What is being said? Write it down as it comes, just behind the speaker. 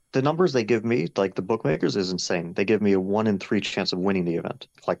the numbers they give me, like the bookmakers, is insane. They give me a 1 in 3 chance of winning the event,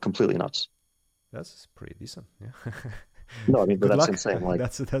 like completely nuts. That's pretty decent. Yeah. No, I mean, but Good that's luck. insane. Like,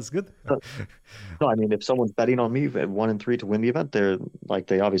 That's good. uh, no, I mean, if someone's betting on me at 1 in 3 to win the event, they're like,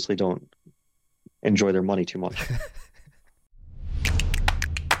 they obviously don't enjoy their money too much.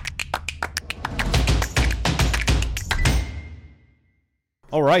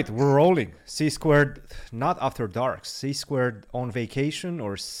 All right, we're rolling. C squared, not after dark. C squared on vacation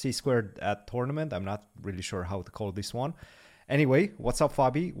or C squared at tournament. I'm not really sure how to call this one. Anyway, what's up,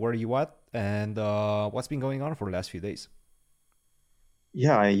 Fabi? Where are you at? And what's been going on for the last few days?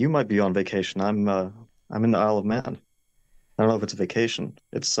 Yeah, you might be on vacation. I'm in the Isle of Man. I don't know if it's a vacation.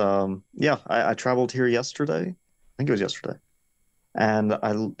 It's yeah, I traveled here yesterday. I think it was yesterday. And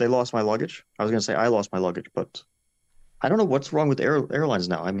I they lost my luggage. I was gonna say I lost my luggage, but I don't know what's wrong with airlines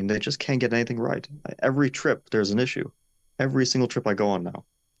now. I mean, they just can't get anything right. Every trip there's an issue. Every single trip I go on now,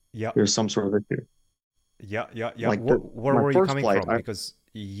 Yeah, there's some sort of issue. yeah. Like Where my were you first coming flight, from? Because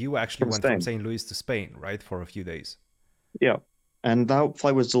you actually from went from Spain. St. Louis to Spain, right, for a few days. Yeah. And that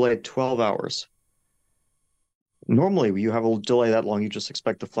flight was delayed 12 hours. Normally, you have a delay that long, you just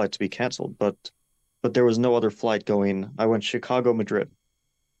expect the flight to be canceled, but there was no other flight going. I went Chicago, Madrid,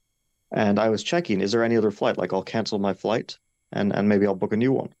 and I was checking, is there any other flight? Like I'll cancel my flight and maybe I'll book a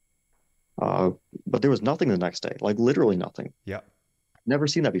new one. Uh, but there was nothing the next day, like literally nothing. Yeah. Never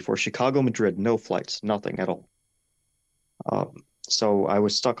seen that before. Chicago, Madrid, no flights, nothing at all. So I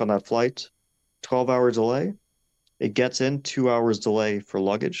was stuck on that flight, 12-hour delay. It gets in 2 hours delay for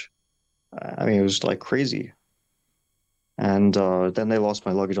luggage. I mean, it was like crazy. And then they lost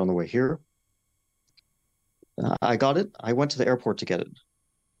my luggage on the way here. I got it. I went to the airport to get it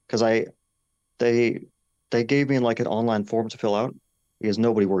because they they gave me like an online form to fill out because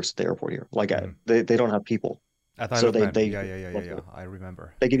nobody works at the airport here. Like Hmm. they don't have people, At Isle so of they Man. they Yeah. I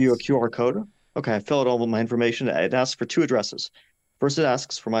remember. they give you a Yes. QR code. Okay, I fill out all of my information. It asks for two addresses. First, it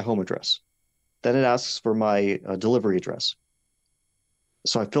asks for my home address. Then it asks for my delivery address.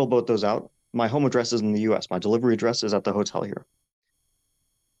 So I fill both those out. My home address is in the US. My delivery address is at the hotel here.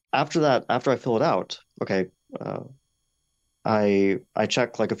 After that, after I fill it out, okay, uh, I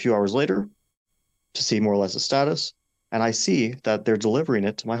check like a few hours later to see more or less the status, and I see that they're delivering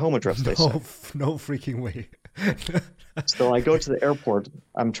it to my home address, they say. No freaking way. So I go to the airport.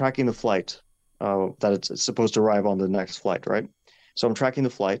 I'm tracking the flight that it's supposed to arrive on the next flight, right? So I'm tracking the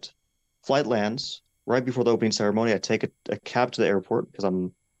flight. Flight lands right before the opening ceremony. I take a cab to the airport because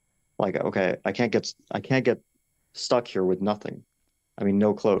I'm like, okay, I can't get stuck here with nothing. I mean,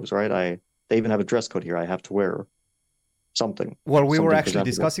 no clothes, right? They even have a dress code here. I have to wear something, Well, we were something actually presentable.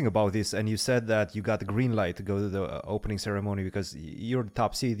 discussing about this, and you said that you got the green light to go to the opening ceremony because you're the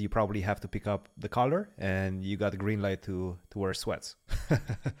top seed. You probably have to pick up the collar, and you got the green light to wear sweats.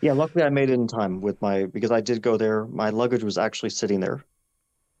 Yeah, luckily I made it in time with my because I did go there. My luggage was actually sitting there,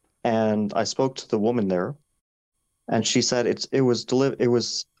 and I spoke to the woman there, and she said it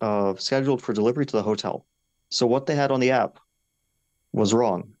was scheduled for delivery to the hotel. So what they had on the app was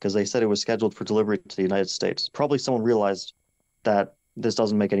wrong because they said it was scheduled for delivery to the United States. Probably someone realized that this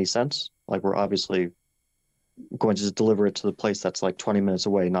doesn't make any sense. Like we're obviously going to just deliver it to the place that's like 20 minutes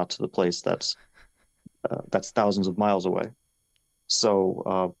away, not to the place that's thousands of miles away.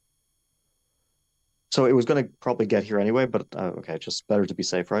 So so it was going to probably get here anyway, but okay, just better to be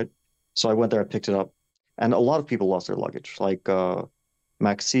safe, right? So I went there, I picked it up, and a lot of people lost their luggage. Like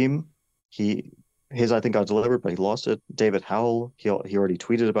Maxime, he his I think got delivered, but he lost it. David Howell, he already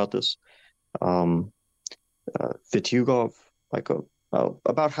tweeted about this. Um, Vitugov, like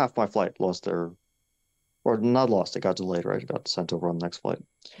about half my flight lost their, or not lost, it got delayed, right? It got sent over on the next flight.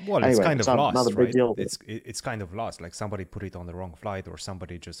 Well, it's Anyway, kind it's of not a lost, big right? deal, but It's kind of lost. Like somebody put it on the wrong flight, or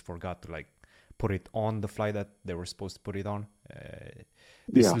somebody just forgot to like put it on the flight that they were supposed to put it on.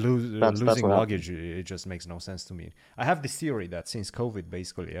 This yeah, that's losing what happened. luggage, it just makes no sense to me. I have this theory that since COVID,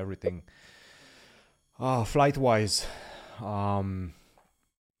 basically everything, flight wise, um,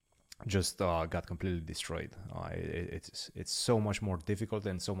 just got completely destroyed. It's so much more difficult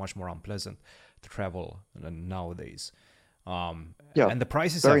and so much more unpleasant to travel nowadays. Yeah, And the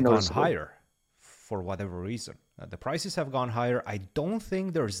prices very have gone noticeable. higher for whatever reason. The prices have gone higher. I don't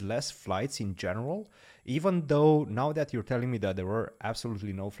think there's less flights in general, even though now that you're telling me that there were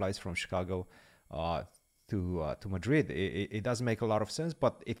absolutely no flights from Chicago uh, to Madrid, it does make a lot of sense.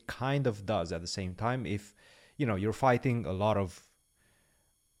 But it kind of does at the same time if you're fighting a lot of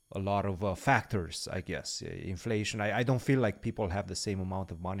factors, I guess. Inflation. I don't feel like people have the same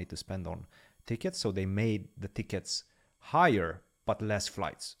amount of money to spend on tickets, so they made the tickets higher but less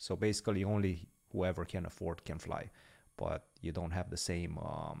flights. So basically, only whoever can afford can fly. but you don't have the same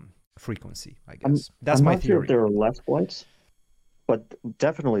frequency, I I'm guess. That's I'm my not sure if theory. there are less flights, but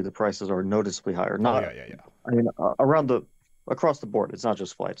definitely the prices are noticeably higher. Oh yeah, Not, yeah, yeah, I mean, around the across the board. It's not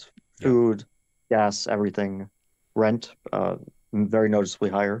just flights, yeah, food, gas, everything, rent, very noticeably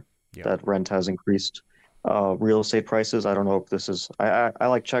higher. yeah. That rent has increased. Real estate prices. I don't know if this is. I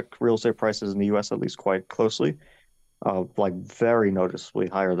like check real estate prices in the U.S. at least quite closely. Like very noticeably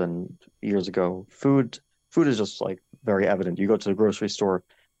higher than years ago. Food is just like very evident. You go to the grocery store.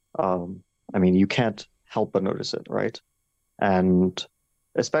 Um, I mean, you can't help but notice it, right? And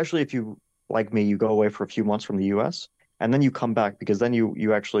especially if you, like me, you go away for a few months from the US and then you come back because then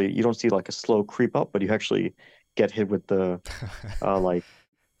you actually you don't see like a slow creep up, but you actually get hit with the like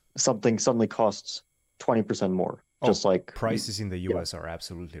something suddenly costs 20% more. Oh, Just like prices in the yeah. US are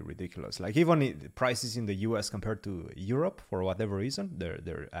absolutely ridiculous. Like even prices in the US compared to Europe for whatever reason,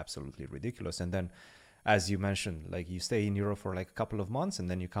 they're absolutely ridiculous. And then as you mentioned, like you stay in Europe for like a couple of months and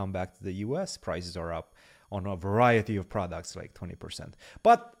then you come back to the US, prices are up on a variety of products like 20%.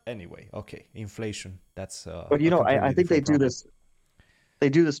 But anyway, okay, inflation, that's But a I completely think different problem. they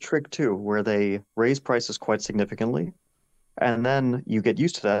do this trick too, where they raise prices quite significantly, and then you get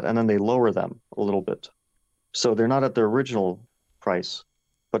used to that, and then they lower them a little bit. So they're not at their original price,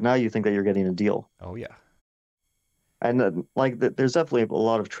 but now you think that you're getting a deal. Oh yeah. And there's definitely a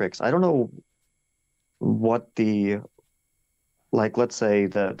lot of tricks. I don't know what the like. Let's say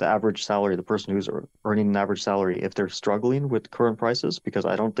the average salary, the person who's earning an average salary, if they're struggling with current prices, because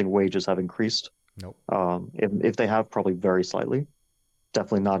I don't think wages have increased. Nope. If they have, probably very slightly,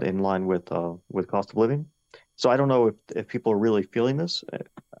 definitely not in line with cost of living. So I don't know if people are really feeling this.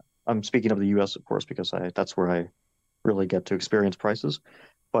 I'm speaking of the U.S., of course, because I that's where I really get to experience prices.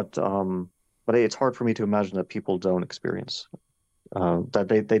 But it's hard for me to imagine that people don't experience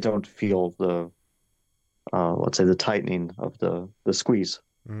that they don't feel the let's say the tightening of the squeeze.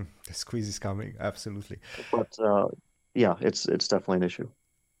 The squeeze is coming, absolutely. But yeah, it's definitely an issue.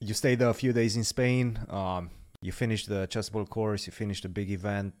 You stayed a few days in Spain. You finished the chessball course. You finished a big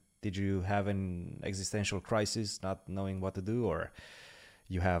event. Did you have an existential crisis, not knowing what to do, or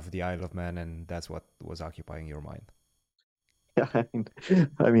you have the Isle of Man and that's what was occupying your mind? Yeah,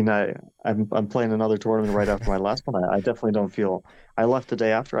 I mean, I'm playing another tournament right after my last one. I definitely don't feel. I left the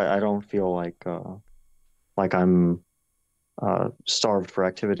day after. I don't feel like I'm starved for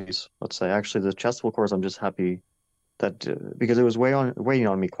activities. Let's say actually the chessable course. I'm just happy that because it was weighing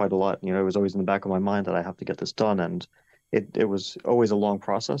on me quite a lot. You know, it was always in the back of my mind that I have to get this done, and it was always a long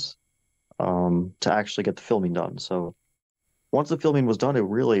process to actually get the filming done. So once the filming was done, it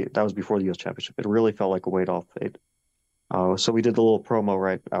really that was before the U.S. Championship. It really felt like a weight off. So we did the little promo,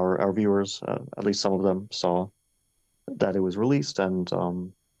 right? Our viewers, at least some of them, saw that it was released, and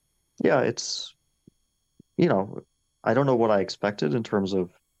yeah, it's you know, I don't know what I expected in terms of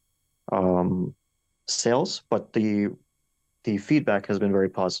um, sales, but the feedback has been very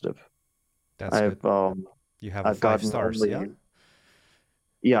positive. That's good. I've um, You have a I've five gotten stars, yeah? only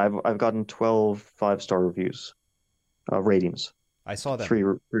yeah, I've gotten 12 5-star reviews, ratings, I saw them. three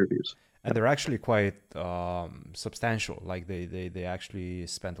reviews. And they're actually quite substantial. Like they actually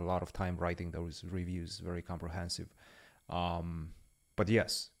spent a lot of time writing those reviews, very comprehensive. Um, but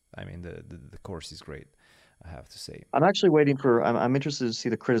yes, I mean the course is great, I have to say. I'm actually waiting for. I'm interested to see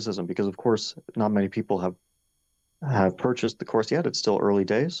the criticism because, of course, not many people have purchased the course yet. It's still early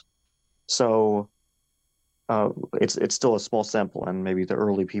days, so it's still a small sample, and maybe the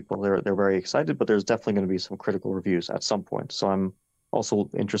early people they're very excited, but there's definitely going to be some critical reviews at some point. So I'm also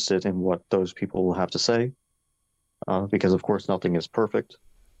interested in what those people will have to say, because of course nothing is perfect,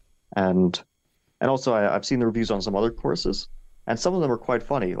 and also I've seen the reviews on some other courses, and some of them are quite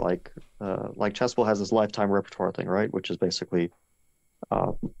funny. Like Chessable has this lifetime repertoire thing, right? Which is basically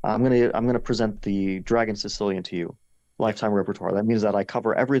uh, I'm gonna present the Dragon Sicilian to you, Yeah, lifetime repertoire. That means that I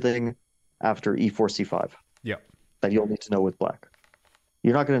cover everything after e4 c5 yeah. that you'll need to know with black.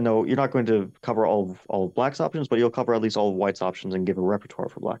 You're not going to cover all of black's options, but you'll cover at least all of white's options and give a repertoire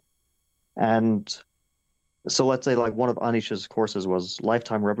for black. And so let's say like one of Anish's courses was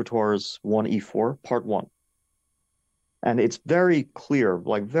lifetime repertoires 1e4 part 1. And it's very clear,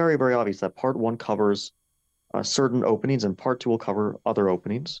 like very, very obvious that part 1 covers certain openings and part 2 will cover other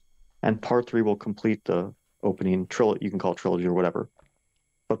openings and part 3 will complete the opening trilogy. You can call it trilogy or whatever.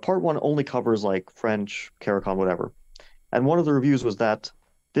 But part 1 only covers like French, Caricon, whatever. And one of the reviews was that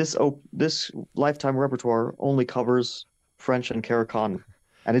this lifetime repertoire only covers French and Caricon,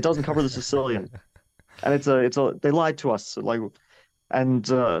 and it doesn't cover the Sicilian. And it's a they lied to us like and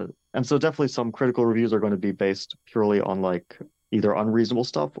so definitely some critical reviews are going to be based purely on like either unreasonable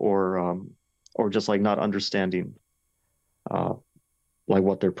stuff or just like not understanding uh, like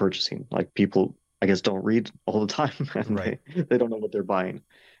what they're purchasing. Like people, I guess, don't read all the time, and Right. they don't know what they're buying.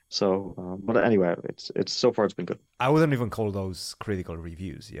 So, but anyway, it's so far it's been good. I wouldn't even call those critical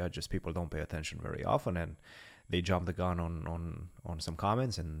reviews. Yeah, just people don't pay attention very often, and they jump the gun on some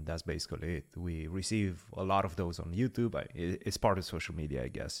comments, and that's basically it. We receive a lot of those on YouTube. It's part of social media, I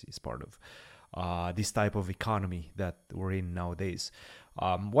guess. It's part of this type of economy that we're in nowadays.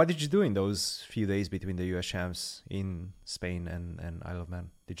 What did you do in those few days between the US champs in Spain and Isle of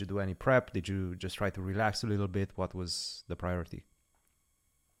Man? Did you do any prep? Did you just try to relax a little bit? What was the priority?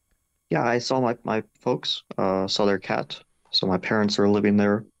 Yeah, I saw my folks, saw their cat. So my parents are living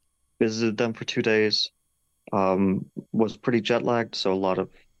there. Visited them for 2 days. Was pretty jet lagged, so a lot of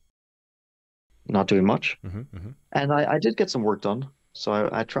not doing much. Mm-hmm. And I did get some work done. So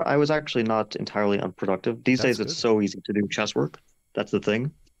I was actually not entirely unproductive. These That's days it's good. so easy to do chess work. That's the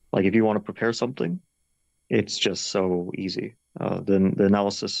thing. Like if you want to prepare something, it's just so easy. The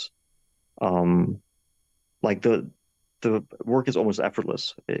analysis, um, like the work is almost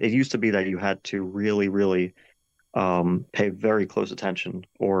effortless. It used to be that you had to really, really pay very close attention,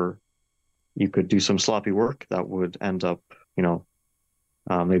 or you could do some sloppy work that would end up, you know,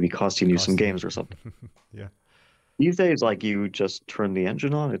 maybe costing you some Costing you. games or something. Yeah. These days, like you just turn the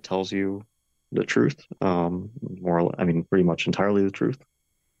engine on, it tells you the truth, I mean, pretty much entirely the truth.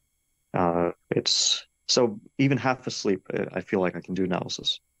 It's so even half asleep, I feel like I can do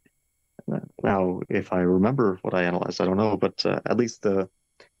analysis. Now, if I remember what I analyzed, I don't know, but at least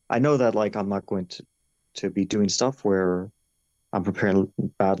I know that like I'm not going to be doing stuff where I'm preparing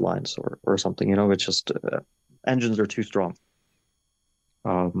bad lines or something. You know, it's just engines are too strong.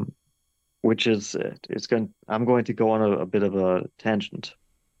 Um, which is it's going. I'm going to go on a bit of a tangent.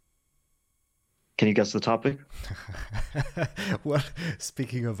 Can you guess the topic? Well,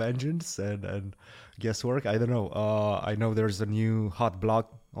 speaking of engines and guesswork, I don't know. I know there's a new hot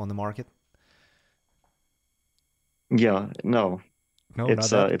block on the market. Yeah, no, No, not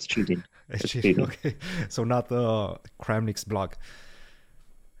that. it's cheating. It's It's cheating. cheating. Okay, so not the Kramnik's block.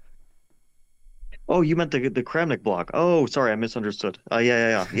 Oh, you meant the Kramnik block. Oh, sorry, I misunderstood.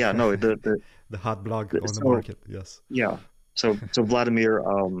 Yeah. No, The hot block on the so market. Yes, yeah, so Vladimir,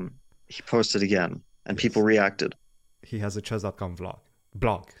 he posted again, and people yes. reacted. He has a chess.com vlog.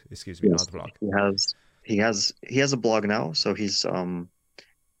 Blog, excuse me, Yes, not vlog. he has a blog now, so he's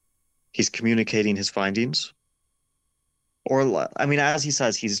communicating his findings. I mean, as he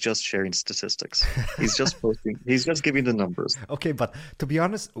says, he's just sharing statistics. He's just posting. He's just giving the numbers. Okay, but to be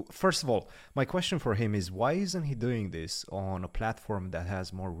honest, first of all, my question for him is why isn't he doing this on a platform that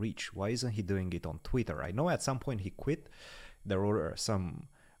has more reach? Why isn't he doing it on Twitter? I know at some point he quit. There were some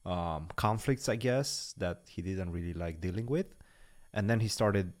conflicts, I guess, that he didn't really like dealing with. And then he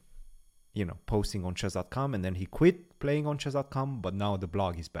started, posting on chess.com, and then he quit playing on chess.com, but now the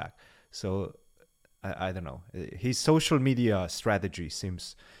blog is back. So I don't know. His social media strategy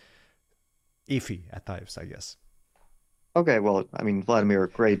seems iffy at times, I guess. Okay, well, I mean, Vladimir,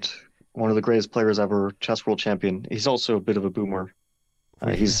 great, one of the greatest players ever, chess world champion. He's also a bit of a boomer. Uh,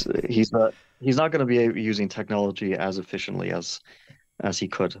 We he's he's not going to be using technology as efficiently as he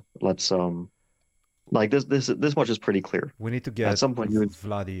could. Let's like this much is pretty clear. we need to At get some point, you would,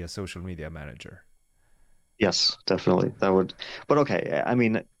 Vladi a social media manager. yes, definitely that would. But okay, I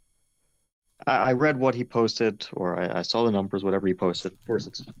mean, I read what he posted, or I saw the numbers, whatever he posted. Of course,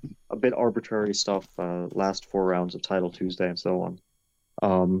 it's a bit arbitrary stuff. Last 4 rounds of Title Tuesday and so on.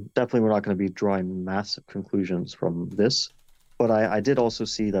 Definitely, we're not going to be drawing massive conclusions from this, but I did also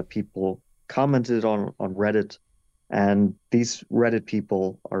see that people commented on Reddit, and these Reddit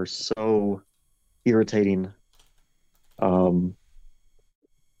people are so irritating um,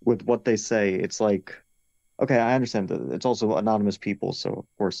 with what they say. It's like, okay, I understand that it's also anonymous people, so of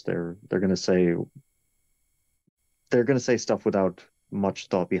course they're gonna say stuff without much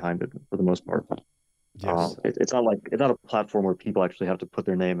thought behind it for the most part. Yes. It's not a platform where people actually have to put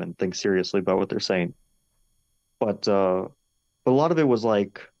their name and think seriously about what they're saying. But a lot of it was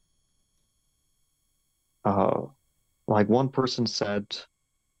uh, like one person said,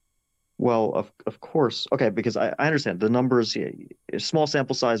 well, of course, okay, because I understand the numbers, yeah, small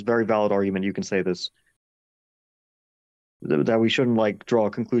sample size, very valid argument. You can say this that we shouldn't like draw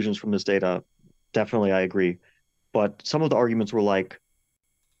conclusions from this data. Definitely, I agree. But some of the arguments were like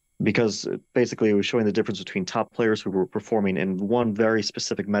because basically it was showing the difference between top players who were performing in one very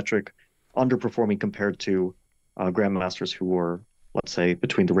specific metric, underperforming compared to grandmasters who were, let's say,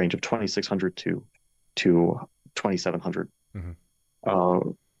 between the range of 2600 to 2700. Hmm. Uh,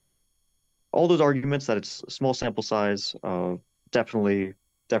 all those arguments that it's a small sample size, definitely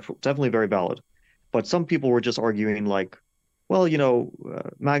very valid. But some people were just arguing like, well,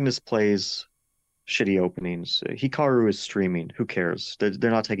 Magnus plays shitty openings. Hikaru is streaming. Who cares?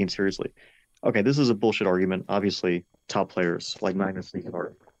 They're not taking it seriously. Okay, this is a bullshit argument. Obviously, top players like Magnus and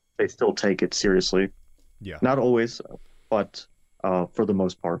Hikaru, they still take it seriously. Yeah. Not always, but for the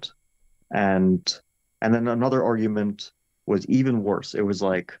most part. And and then another argument was even worse. It was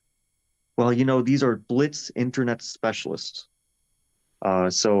like, well, these are blitz internet specialists.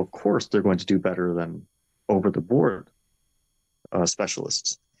 So of course they're going to do better than over the board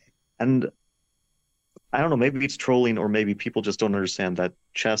specialists. And I don't know, maybe it's trolling or maybe people just don't understand that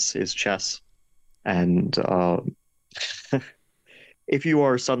chess is chess. And if you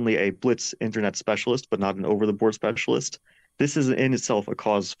are suddenly a blitz internet specialist, but not an over the board specialist, this is in itself a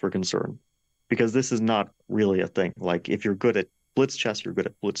cause for concern because this is not really a thing. Like if you're good at blitz chess, you're good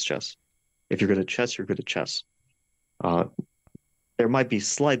at blitz chess. If you're good at chess, you're good at chess. Uh, there might be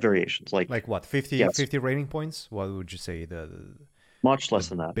slight variations. Like what, 50, Yes, 50 rating points? What would you say much the less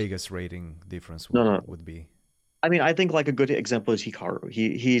than that. biggest rating difference No, no. would be? I mean, I think like a good example is Hikaru.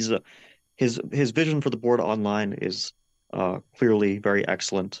 He's his vision for the board online is clearly very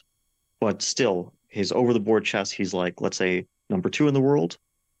excellent, but still his over the board chess, he's like, let's say number two in the world.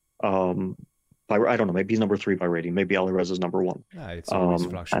 By I don't know, maybe he's number three by rating. Maybe Alireza is number one. It's always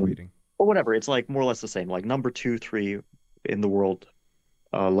And fluctuating. or whatever. It's like more or less the same. Like number two, three in the world.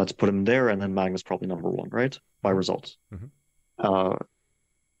 Let's put him there, and then Magnus probably number one, right? By Hmm. results. Hmm. Uh,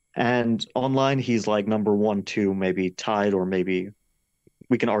 and online he's like number one, two, maybe tied, or maybe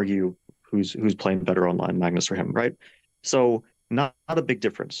we can argue who's playing better online, Magnus or him, right? So not a big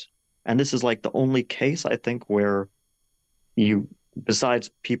difference. And this is like the only case I think where you, besides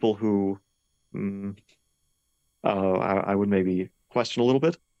people who mm, I would maybe question a little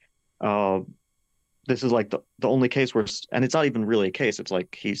bit, uh, this is like the only case where, and it's not even really a case. It's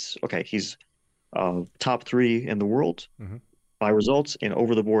like he's okay. He's top three in the world Hmm. by results in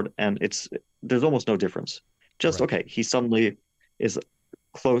over the board, and there's almost no difference. Just Right. okay, he suddenly is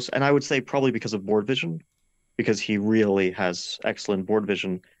close, and I would say probably because of board vision, because he really has excellent board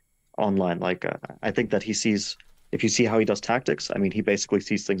vision online. Like I think that he sees, if you see how he does tactics, I mean, he basically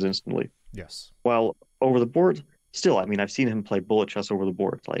sees things instantly. Yes. While over the board, still, I mean, I've seen him play bullet chess over the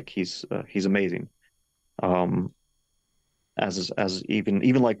board. Like he's amazing. Um, as even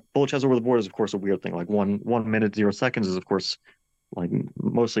like bullet chess over the board is of course a weird thing. Like 1 minute 0 seconds is of course like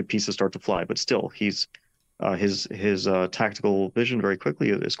mostly pieces start to fly, but still he's his tactical vision very quickly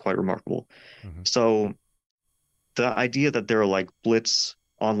is quite remarkable. Hmm. So the idea that there are like blitz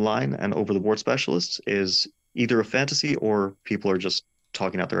online and over the board specialists is either a fantasy or people are just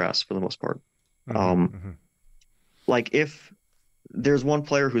talking out their ass for the most part. Hmm. Um, Hmm. like if there's one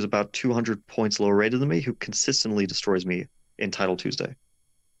player who's about 200 points lower rated than me who consistently destroys me in Title Tuesday.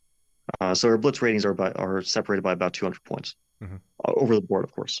 So our blitz ratings are separated by about 200 points Hmm. over the board,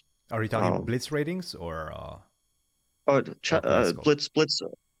 of course. Are you talking Um, blitz ratings or uh,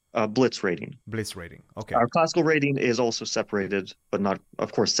 classical? blitz rating. Blitz rating. Okay. Our classical rating is also separated, but not,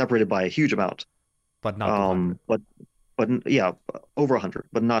 of course, separated by a huge amount. But not 200. Um, but but yeah, over 100,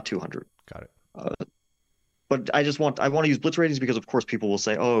 but not 200. Got it. Uh, but I want to use blitz ratings because, of course, people will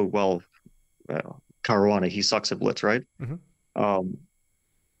say, oh, well, Caruana, he sucks at blitz, right? Hmm. Um,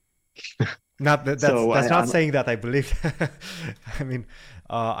 Not that so that's not I'm saying that I believe. I mean,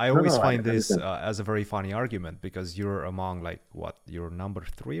 I no, always no, I find this understand. as a very funny argument because you're among like what, you're number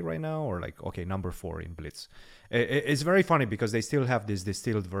three right now, or like okay, number four in Blitz. It's very funny because they still have this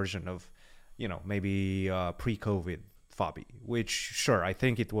distilled version of, maybe pre-COVID Fabi, which sure I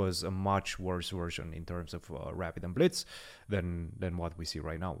think it was a much worse version in terms of Rapid and Blitz than what we see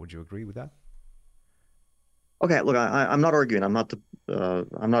right now. Would you agree with that? Okay, look, I'm not arguing. I'm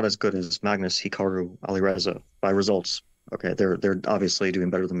not as good as Magnus, Hikaru, Alireza by results. Okay, they're obviously doing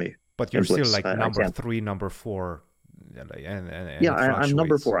better than me But you're in still Blitz. like I number can't. three, number four, and Yeah, it I'm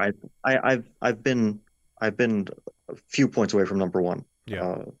number fluctuates. four. I've been a few points away from number one. Yeah.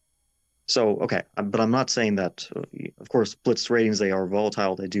 Uh, so okay, but I'm not saying that. Of course, Blitz ratings they are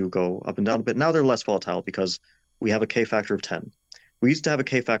volatile. They do go up and down a bit. Now they're less volatile because we have a K factor of 10. We used to have a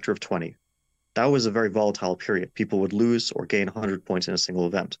K factor of 20. That was a very volatile period. People would lose or gain 100 points in a single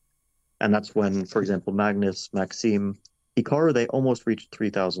event. And that's when, for example, Magnus, Maxime, Hikaru, they almost reached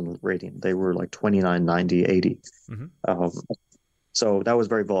 3,000 rating. They were like 29, 90, 80. Hmm. Um, so that was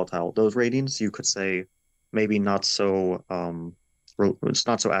very volatile. Those ratings, you could say, maybe not so, it's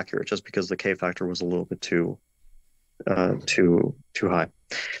not so accurate just because the K factor was a little bit too high.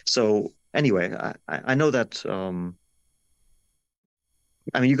 So anyway, I know that,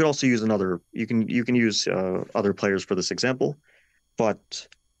 I mean, you could also use you can use other players for this example, but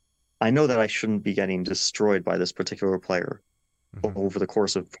I know that I shouldn't be getting destroyed by this particular player. Hmm. over the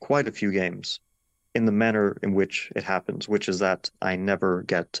course of quite a few games in the manner in which it happens, which is that I never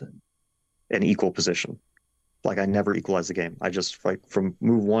get an equal position. Like I never equalize the game. I just fight from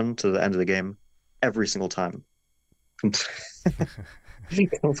move one to the end of the game every single time.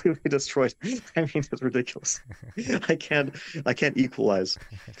 Completely destroyed. I mean, it's ridiculous. I can't I can't equalize.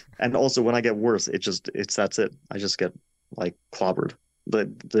 And also when I get worse, it's that's it. I just get like clobbered.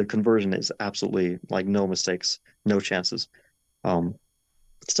 The conversion is absolutely like no mistakes, no chances. Um,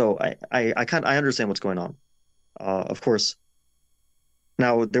 so I understand what's going on. Of course,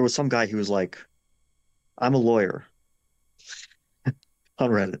 now there was some guy who was like, I'm a lawyer on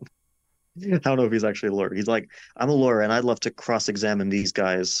Reddit. I don't know if he's actually a lawyer. He's like, I'm a lawyer and I'd love to cross-examine these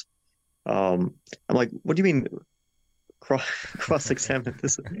guys. I'm like, what do you mean cross cross-examine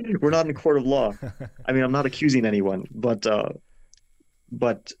this? We're not in a court of law. I mean, I'm not accusing anyone, but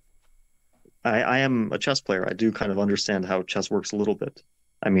I am a chess player. I do kind of understand how chess works a little bit.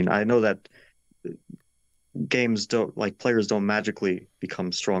 I mean, I know that games don't like players don't magically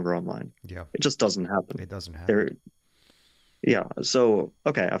become stronger online. Yeah, It just doesn't happen. it doesn't happen. There, yeah. So,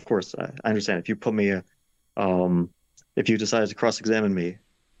 okay, of course, I understand. If you put me, um, if you decided to cross-examine me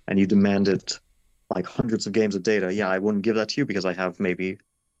and you demanded like hundreds of games of data, yeah, I wouldn't give that to you because I have maybe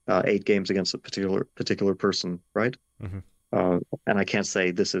 8 games against a particular person, right? Hmm. And I can't say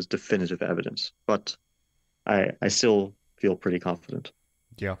this is definitive evidence, but I still feel pretty confident.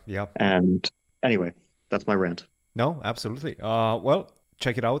 Yeah, yeah. And anyway, that's my rant. No, absolutely. Well,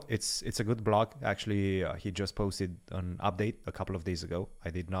 check it out. It's a good blog. Actually, he just posted an update a couple of days ago. I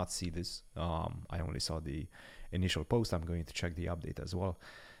did not see this. I only saw the initial post. I'm going to check the update as well,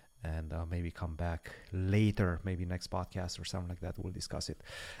 and maybe come back later, maybe next podcast or something like that. We'll discuss it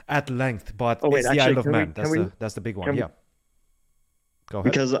at length. But Oh wait, it's the actually, Isle of Man. That's the big one. can we Yeah. Go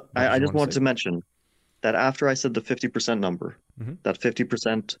ahead. because What did I you just want to wanted say? to mention that after I said the 50% number, Hmm. that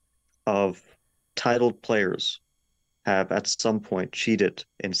 50% of titled players have at some point cheated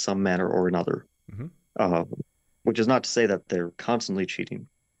in some manner or another. Hmm. Uh, which is not to say that they're constantly cheating,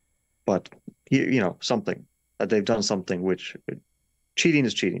 but something that they've done something which cheating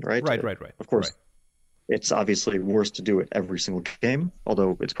is cheating, right? Right, right, right, Of right. course, it's obviously worse to do it every single game,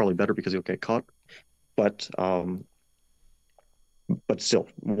 although it's probably better because you'll get caught. But but still,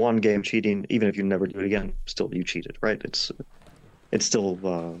 one game cheating, even if you never do it again, still you cheated, right? It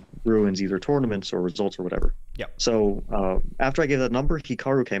still ruins either tournaments or results or whatever. Yeah. So after I gave that number,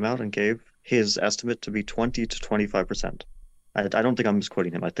 Hikaru came out and gave his estimate to be 20 to 25%. I don't think I'm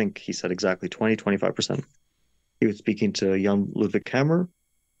misquoting him. I think he said exactly 20, 25%. He was speaking to young Ludwig Hammer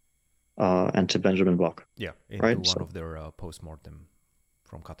and to Benjamin Bach, Yeah. Into right? one So, of their post-mortem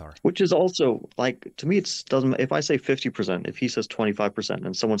from Qatar. which is also like to me, it doesn't. If I say 50%, if he says 25%,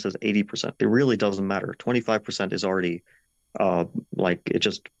 and someone says 80%, it really doesn't matter. 25% is already like it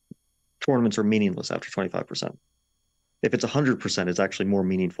just tournaments are meaningless after 25%. If it's 100%, it's actually more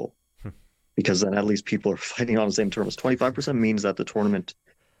meaningful because then at least people are fighting on the same terms. 25% means that the tournament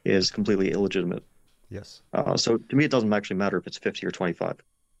is completely illegitimate. Yes. So to me, it doesn't actually matter if it's 50 or 25,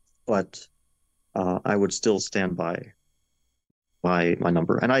 but I would still stand by my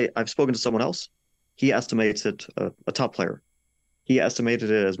number. And I've spoken to someone else. He estimates it a top player. He estimated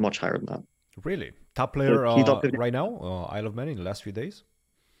it as much higher than that. Really? Top So player he thought 50, right now, Isle of Man in the last few days?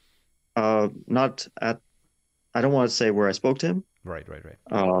 not at, I don't want to say where I spoke to him, Right, right,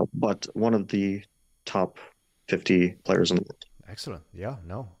 right. but one of the top 50 players in the world. Excellent. Yeah,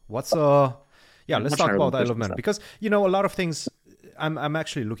 no. Yeah, let's Much talk higher than about Isle of Man 50%. because a lot of things I'm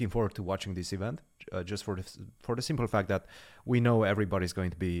actually looking forward to watching this event just for the simple fact that we know everybody's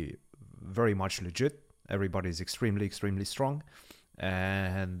going to be very much legit. Everybody's extremely strong.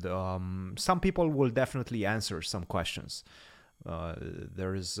 And some people will definitely answer some questions.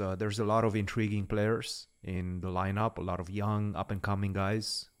 There's a lot of intriguing players in the lineup, a lot of young up and coming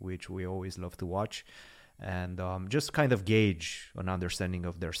guys, which we always love to watch, and just kind of gauge an understanding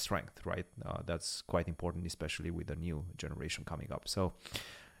of their strength. Right, that's quite important, especially with the new generation coming up. So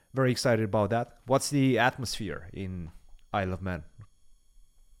very excited about that. What's the atmosphere in Isle of Man?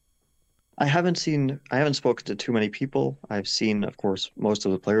 I haven't spoken to too many people. I've seen, of course, most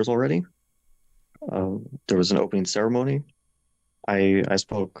of the players already. There was an opening ceremony. I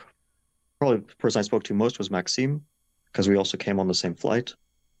spoke, probably the person I spoke to most was Maxime, because we also came on the same flight.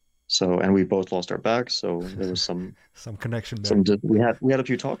 So, and we both lost our bags. So there was Some connection there. we had a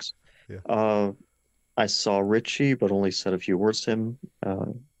few talks. Yeah. I saw Richie, but only said a few words to him.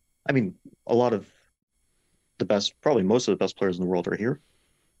 I mean, a lot of the best, probably most of the best players in the world are here.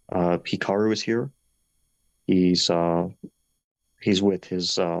 Hikaru is here. He's uh he's with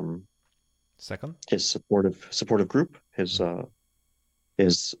Second. his supportive group, his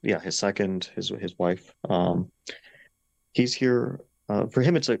his second, his wife. He's here. For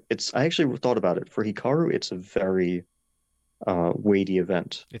him, it's. I actually thought about it. For Hikaru, it's a very weighty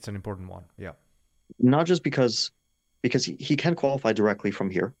event. It's an important one. Yeah. Not just because he can qualify directly from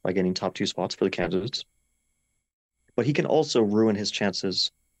here by getting top two spots for the candidates, but he can also ruin his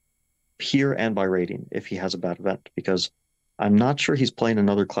chances here and by rating if he has a bad event, because I'm not sure he's playing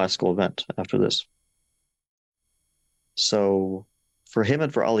another classical event after this. So for him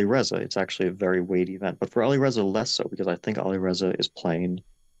and for Alireza, it's actually a very weighty event. But for Alireza, less so, because I think Alireza is playing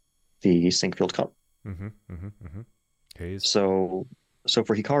the Sinkfield Cup. Mm-hmm. Mm-hmm. Mm-hmm. Okay. So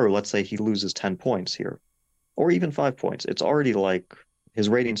for Hikaru, let's say he loses 10 points here, or even 5 points. It's already like his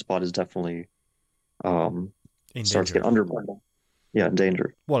rating spot is definitely In starts to danger. get undermined. Yeah, in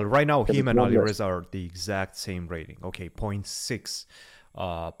danger. Well, right now, Because him it's and one less. Alireza are the exact same rating. Okay, 0.6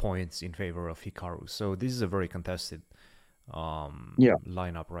 points in favor of Hikaru. So this is a very contested Yeah,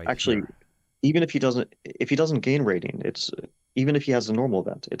 lineup right actually, here. even if he doesn't gain rating, it's even if he has a normal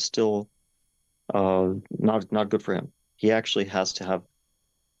event, it's still not good for him. He actually has to have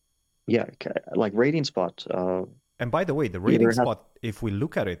yeah, like rating spot. And by the way, the He rating either has spot, if we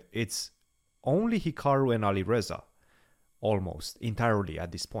look at it, it's only Hikaru and Alireza almost entirely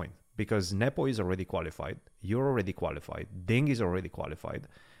at this point, because Nepo is already qualified, you're already qualified, Ding is already qualified,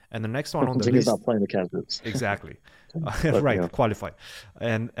 and the next one on the Zing is list, not playing the candidates. exactly, But right, yeah, qualified,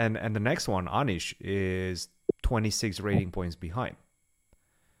 and the next one, Anish, is 26 rating points behind.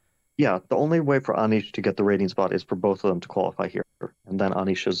 yeah. The only way for Anish to get the rating spot is for both of them to qualify here, and then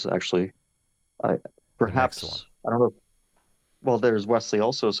Anish is actually, I The next one, perhaps I don't know. Well, there's Wesley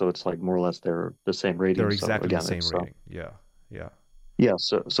also, so it's like more or less they're the same rating. they're So exactly the again, same it's rating. Yeah, yeah. yeah.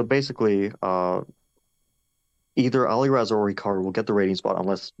 So basically, either Alireza or Hikaru will get the rating spot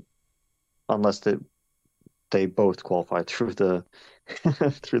unless they both qualify through the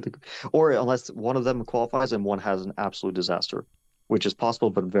through the or unless one of them qualifies and one has an absolute disaster, which is possible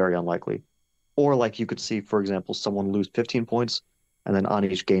but very unlikely. Or like you could see, for example, someone lose 15 points and then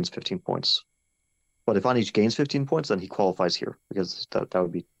Anish gains 15 points. But if Anish gains 15 points, then he qualifies here because that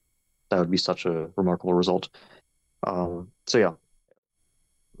would be such a remarkable result. So yeah,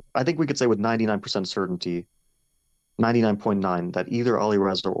 I think we could say with 99% certainty, 99.9, that either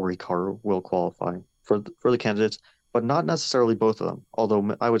Alireza or Hikaru will qualify for the candidates, but not necessarily both of them.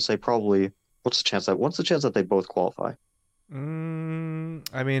 Although I would say probably what's the chance that they both qualify?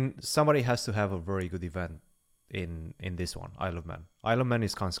 I mean, somebody has to have a very good event in this one, Isle of Man. Isle of Man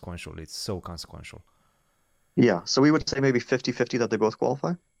is consequential. It's so consequential. Yeah, so we would say maybe 50-50 that they both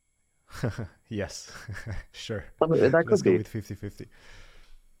qualify. Yes, sure. That Let's could go be. with 50-50.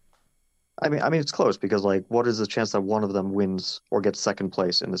 I mean, it's close because like, what is the chance that one of them wins or gets second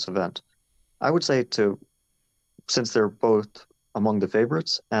place in this event? I would say since they're both among the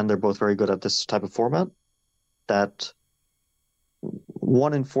favorites and they're both very good at this type of format, that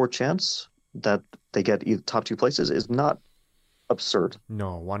 1 in 4 chance that they get either top two places is not absurd.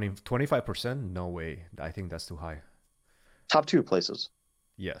 No, one in 25%? No way. I think that's too high. Top two places.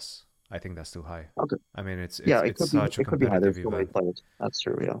 Yes, I think that's too high. Okay. I mean, it's Yeah, it's it it's could be. such a It could be high. competitive There's so many event. players. That's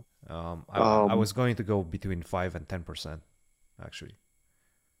true. Yeah. I Um, was going to go between 5 and 10%, actually.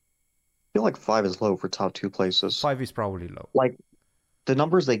 I feel like 5 is low for top two places. 5 is probably low. Like the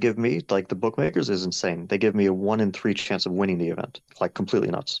numbers they give me, like the bookmakers, is insane. They give me a 1 in 3 chance of winning the event. Like completely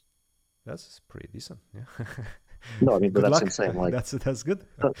nuts. That's pretty decent. Yeah. No, I mean, but Good that's luck. insane. Like, That's good.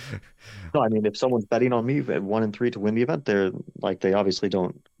 no, I mean, if someone's betting on me at 1 in 3 to win the event, they're like, they obviously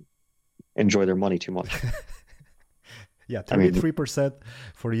don't enjoy their money too much. Yeah, I mean, 33%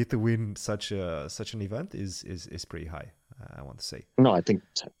 for you to win such an event is pretty high, I want to say. no, I think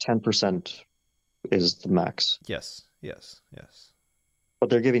 10% is the max. Yes, yes, yes. But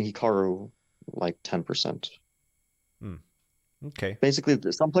they're giving Hikaru like 10%. Mm. Okay. Basically,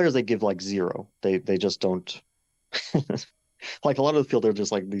 some players they give like zero. They just don't. Like a lot of the field, they're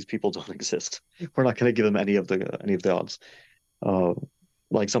just like these people don't exist. We're not going to give them any of the odds. Uh,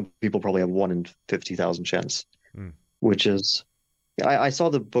 like some people probably have 1 in 50,000 chance, Mm. which is I saw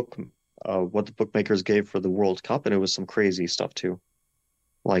the book what the bookmakers gave for the World Cup, and it was some crazy stuff too.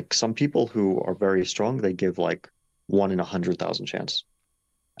 Like some people who are very strong, they give like 1 in 100,000 chance.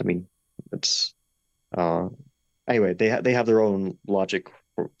 I mean, it's uh anyway, they have their own logic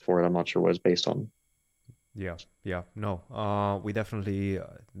for it. I'm not sure what it's based on. Yeah, yeah. No, we definitely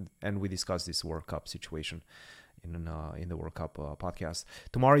and we discussed this World Cup situation in the World Cup podcast.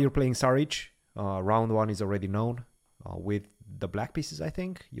 Tomorrow you're playing Saric. Round one is already known with the black pieces. I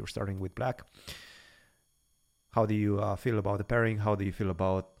think you're starting with black. How do you feel about the pairing? How do you feel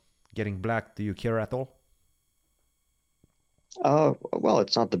about getting black? Do you care at all? Well,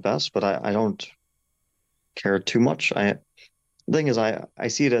 it's not the best, but I don't care too much. The thing is, I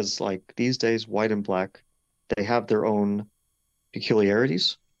see it as like these days, white and black, they have their own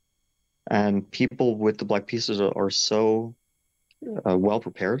peculiarities, and people with the black pieces are so well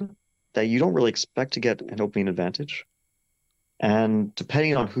prepared that you don't really expect to get an opening advantage. And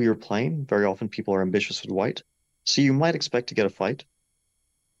depending on who you're playing, very often people are ambitious with white, so you might expect to get a fight.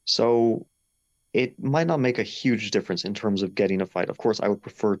 So it might not make a huge difference in terms of getting a fight. Of course, I would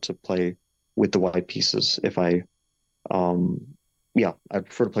prefer to play with the white pieces if um, yeah, I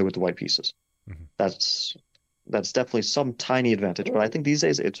prefer to play with the white pieces. Hmm. That's that's definitely some tiny advantage, but I think these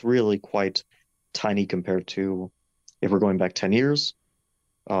days it's really quite tiny compared to if we're going back 10 years,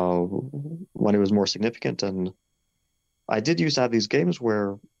 when it was more significant. And I did used to have these games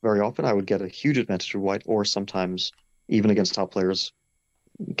where very often I would get a huge advantage of white, or sometimes even against top players,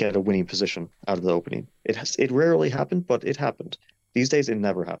 get a winning position out of the opening. It rarely happened, but it happened. These days it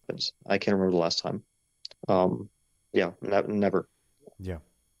never happens. I can't remember the last time. Um, yeah, never. Yeah,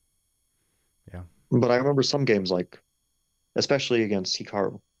 yeah. But I remember some games like, especially against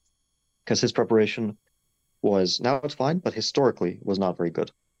Hikaru, because his preparation was now it's fine, but historically was not very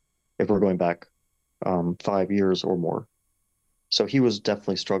good. If we're going back 5 years or more, so he was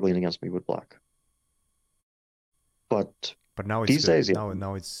definitely struggling against me with black. But But now it's these good. days, yeah,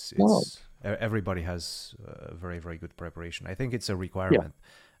 Now well, everybody has very very good preparation. I think it's a yeah. requirement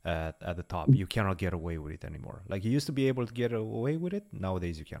at the top. You cannot get away with it anymore. Like you used to be able to get away with it.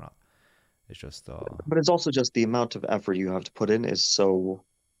 Nowadays you cannot. It's just But it's also just the amount of effort you have to put in is so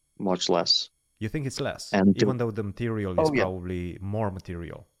much less. you think it's less, And even though the material is oh yeah, probably more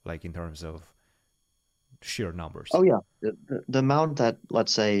material, like in terms of sheer numbers. oh yeah, the amount that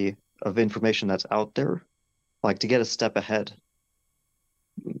let's say of information that's out there, like to get a step ahead,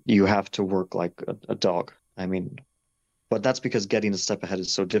 you have to work like a dog. I mean, but that's because getting a step ahead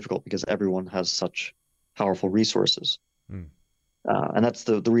is so difficult because everyone has such powerful resources. Mm. And that's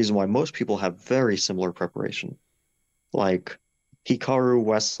the reason why most people have very similar preparation. Like Hikaru,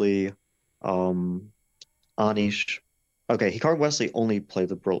 Wesley, um, Anish. Okay, Hikaru and Wesley only play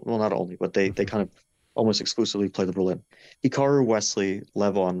the Berlin. Well, not only, but they kind of almost exclusively play the Berlin. Hikaru, Wesley,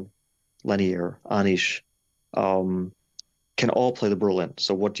 Levon, Lenier, Anish, um, can all play the Berlin.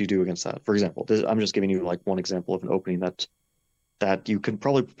 So what do you do against that? For example, I'm just giving you like one example of an opening that you can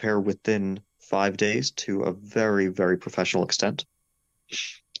probably prepare within 5 days to a very, very professional extent,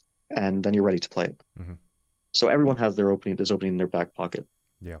 and then you're ready to play it. Hmm. So everyone has this opening in their back pocket.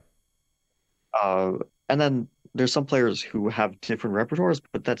 Yeah. Uh, and then there's some players who have different repertoires,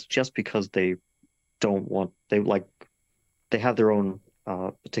 but that's just because they have their own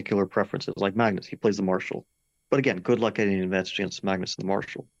particular preferences. Like Magnus, he plays the Marshall. But again, good luck getting an advantage against Magnus and the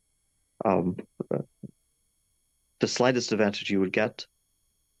Marshall. Um, the slightest advantage you would get,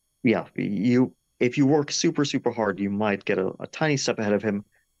 yeah, you if you work super, super hard, you might get a tiny step ahead of him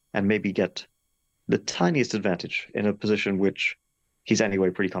and maybe get the tiniest advantage in a position which he's anyway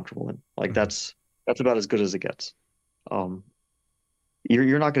pretty comfortable in. Like Hmm. that's about as good as it gets. Um,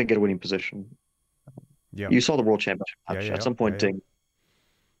 you're not going to get a winning position. Yeah. You saw the World Championship Yeah. match. Yeah. At Yeah. some Yeah. point, Yeah. Ding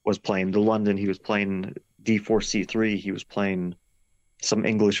was playing the London. He was playing D4 C3. He was playing some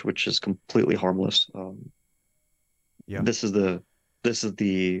English, which is completely harmless. Yeah. This is the this is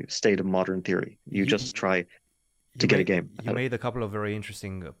the state of modern theory. You You just try to you get a made game you out of made a couple of very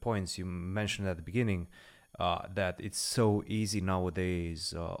interesting points. You mentioned at the beginning that it's so easy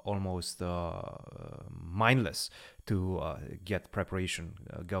nowadays, almost mindless to get preparation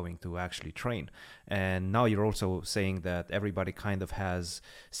going to actually train. And now you're also saying that everybody kind of has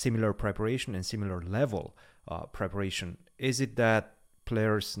similar preparation and similar level preparation. Is it that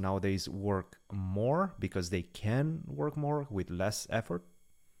players nowadays work more because they can work more with less effort?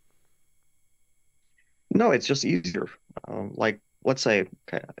 No, it's just easier. Like, let's say,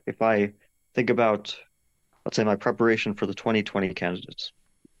 okay, if I think about, let's say, my preparation for the 2020 candidates,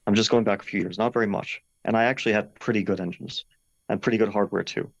 I'm just going back a few years, not very much. And I actually had pretty good engines and pretty good hardware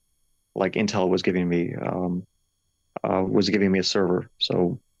too. Like Intel was giving me a server,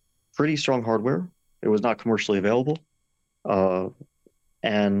 so pretty strong hardware. It was not commercially available, uh,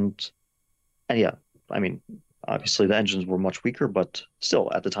 and and yeah, I mean, obviously the engines were much weaker, but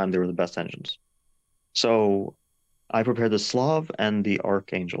still at the time they were the best engines. So I prepared the Slav and the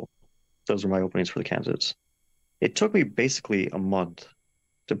Archangel. Those were my openings for the candidates. It took me basically a month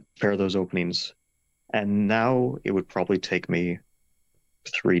to prepare those openings, and now it would probably take me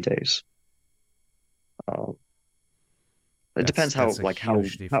 3 days. Uh, it depends how That's a like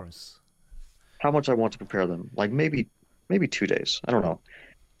huge difference. how much I want to prepare them. Like maybe 2 days. I don't know.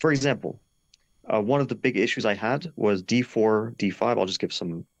 For example, one of the big issues I had was d4, d5. I'll just give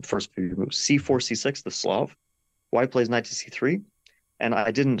some first few moves. c4, c6, the Slav. White plays knight to c3, and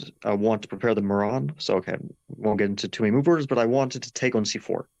I didn't want to prepare the Moran, so okay, won't get into too many move orders, but I wanted to take on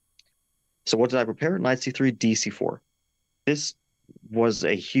c4. So what did I prepare? Knight c3, d c4. This was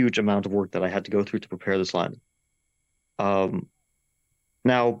a huge amount of work that I had to go through to prepare this line. Um,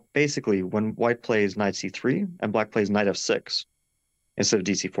 Now, basically, when white plays knight c3 and black plays knight f6 instead of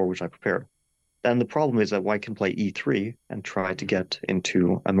dc4, which I prepared, then the problem is that white can play e3 and try to get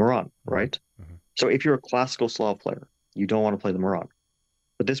into a Moran, right? Mm-hmm. So if you're a classical Slav player, you don't want to play the Moran.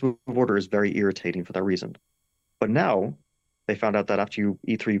 But this move order is very irritating for that reason. But now they found out that after you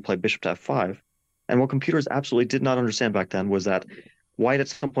e3, you play bishop to f5. And what computers absolutely did not understand back then was that white at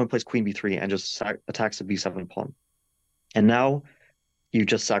some point plays queen b3 and just attacks the b7 pawn. And now you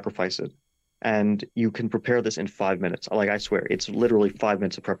just sacrifice it. And you can prepare this in 5 minutes. Like, I swear, it's literally 5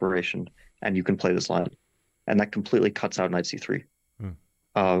 minutes of preparation, and you can play this line. And that completely cuts out knight c3. Mm.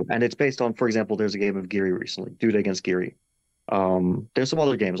 And it's based on, for example, there's a game of Giri recently, Duda against Giri. There's some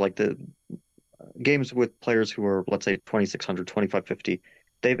other games, like the games with players who are, let's say, 2600, 2550.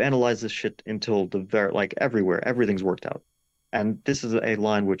 They've analyzed this shit until the very, like, everywhere, everything's worked out. And this is a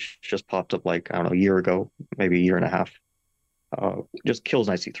line which just popped up, like, I don't know, a year ago, maybe a year and a half. Just kills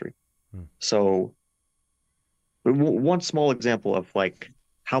knight c3. So one small example of like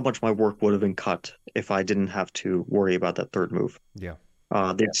how much my work would have been cut if I didn't have to worry about that third move. Yeah.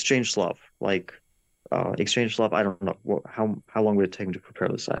 The exchange Slav, like exchange Slav, I don't know how long would it take me to prepare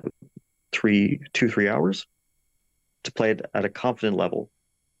this? 3 hours to play it at a confident level.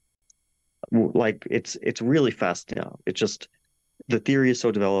 Like it's really fast now. It's just the theory is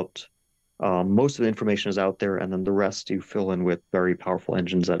so developed. Most of the information is out there, and then the rest you fill in with very powerful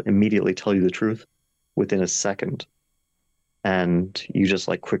engines that immediately tell you the truth within a second. And you just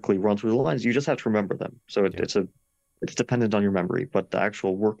like quickly run through the lines. You just have to remember them. So it's dependent on your memory, but the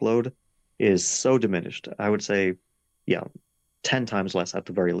actual workload is so diminished. I would say, yeah, 10 times less at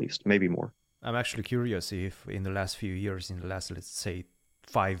the very least, maybe more. I'm actually curious if in the last few years, in the last, let's say,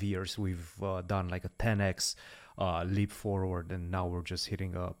 5 years, we've done like a 10x leap forward, and now we're just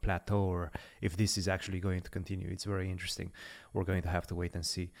hitting a plateau, or if this is actually going to continue. It's very interesting. We're going to have to wait and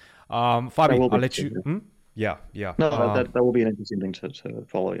see. Fabi, I'll let you. Yeah. No, that will be an interesting thing to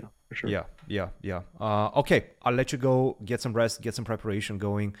follow, yeah, for sure. Yeah. Okay, I'll let you go, get some rest, get some preparation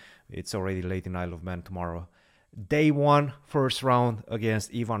going. It's already late in Isle of Man tomorrow. Day 1, first round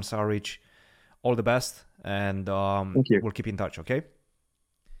against Ivan Saric. All the best, and Thank you. We'll keep in touch, okay?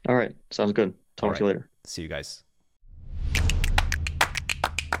 All right, sounds good. Talk to you later. See you guys.